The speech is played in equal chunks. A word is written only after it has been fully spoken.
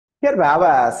Here we have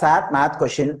a SAT math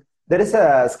question. There is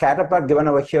a scatter plot given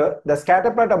over here. The scatter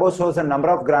plot above shows a number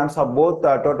of grams of both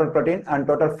total protein and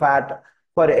total fat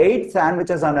for 8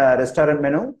 sandwiches on a restaurant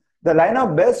menu. The line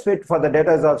of best fit for the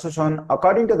data is also shown.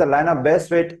 According to the line of best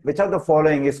fit, which of the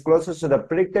following is closest to the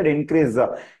predicted increase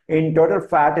in total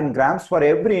fat in grams for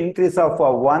every increase of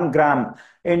 1 gram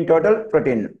in total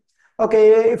protein?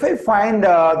 Okay, if I find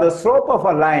the slope of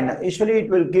a line, usually it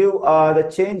will give the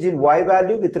change in y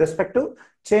value with respect to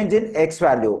change in x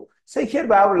value. So here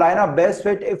we have line of best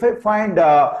fit. If I find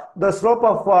the slope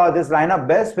of this line of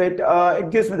best fit, it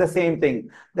gives me the same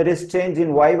thing. That is change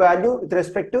in y value with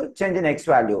respect to change in x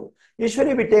value.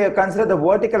 Usually we consider the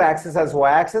vertical axis as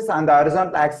y-axis and the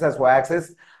horizontal axis as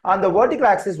y-axis. On the vertical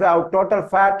axis we have total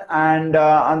fat, and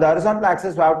on the horizontal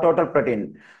axis we have total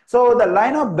protein. So the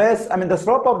line of best, the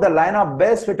slope of the line of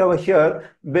best fit over here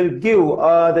will give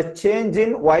the change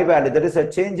in y value. That is a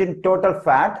change in total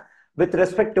fat with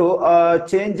respect to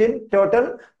change in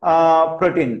total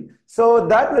protein. So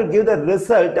that will give the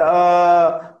result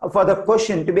for the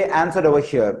question to be answered over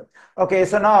here. Okay,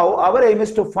 so now our aim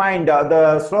is to find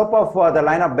the slope of the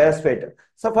line of best fit.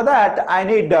 So for that, I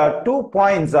need 2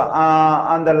 points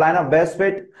on the line of best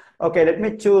fit. Okay, let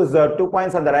me choose 2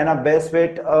 points on the line of best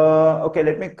fit. Okay,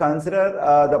 let me consider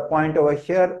the point over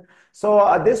here. So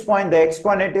at this point, the x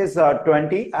coordinate is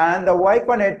 20, and the y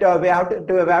coordinate we have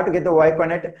to get the y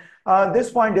coordinate. This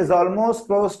point is almost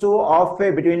close to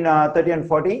halfway between 30 and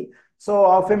 40.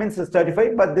 So halfway means is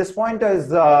 35, but this point is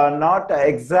not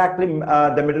exactly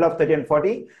the middle of 30 and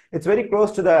 40. It's very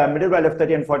close to the middle value of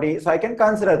 30 and 40. So I can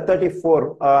consider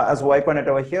 34 as y coordinate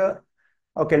over here.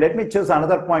 Okay, let me choose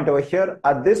another point over here.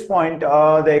 At this point,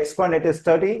 the x coordinate is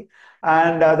 30.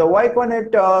 And the y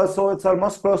coordinate, so it's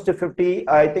almost close to 50.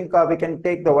 I think we can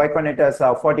take the y coordinate as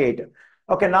 48.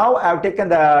 Okay, now I've taken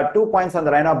the 2 points on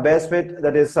the line of best fit,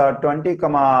 that is 20,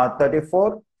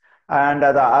 34. And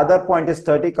the other point is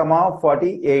 30,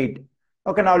 48.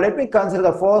 Okay, now let me consider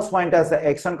the first point as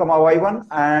x1, y1,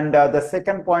 and the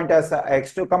second point as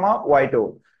x2,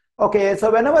 y2. Okay,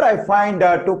 so whenever I find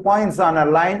 2 points on a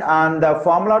line, and the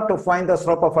formula to find the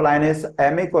slope of a line is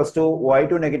m equals to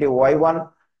y2 negative y1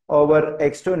 over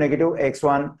x2 negative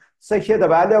x1. So here the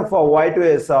value of y2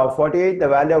 is 48, the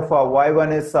value of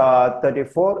y1 is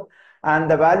 34, and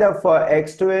the value of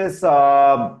x2 is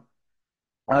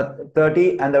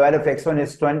 30, and the value of x1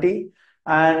 is 20.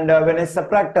 And when I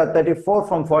subtract 34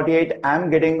 from 48, I'm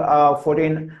getting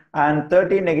 14, and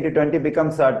 30 negative 20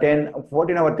 becomes 10.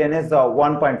 14 over 10 is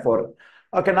 1.4.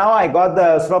 Okay, now I got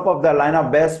the slope of the line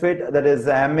of best fit, that is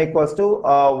m equals to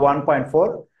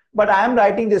 1.4. But I am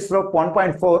writing this slope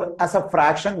 1.4 as a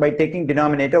fraction by taking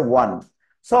denominator 1.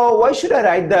 So why should I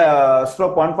write the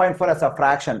slope 1.4 as a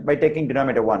fraction by taking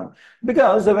denominator 1?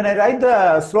 Because when I write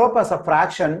the slope as a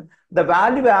fraction, the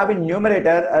value we have in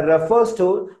numerator refers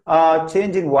to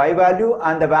change in y value,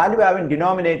 and the value we have in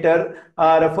denominator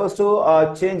refers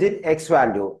to change in x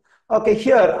value. Okay,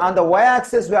 here on the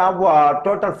y-axis we have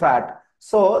total fat.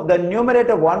 So the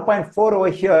numerator 1.4 over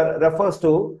here refers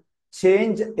to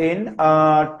change in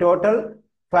total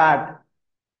fat.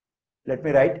 Let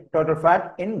me write total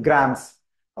fat in grams.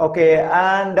 Okay,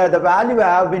 and the value we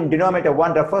have in denominator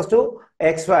 1 refers to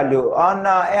x value. On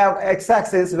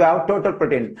x-axis we have total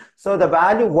protein. So the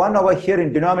value 1 over here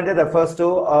in denominator refers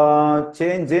to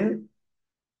change in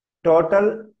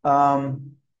total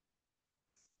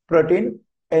protein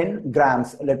in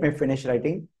grams. Let me finish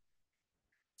writing.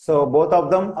 So both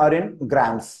of them are in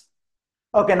grams.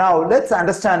 Okay, now let's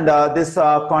understand this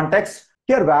context.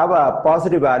 Here we have a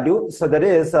positive value. So that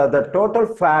is the total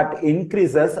fat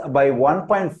increases by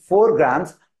 1.4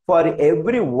 grams for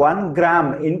every 1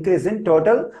 gram increase in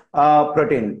total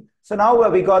protein. So now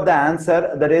we got the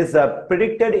answer. That is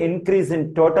predicted increase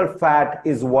in total fat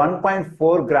is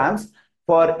 1.4 grams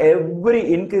for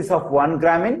every increase of 1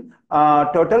 gram in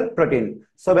total protein.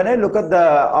 So when I look at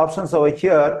the options over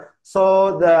here,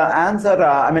 so the answer,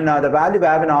 the value we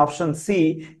have in option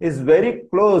C is very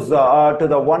close to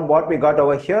the one what we got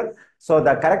over here. So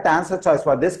the correct answer choice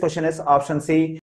for this question is option C.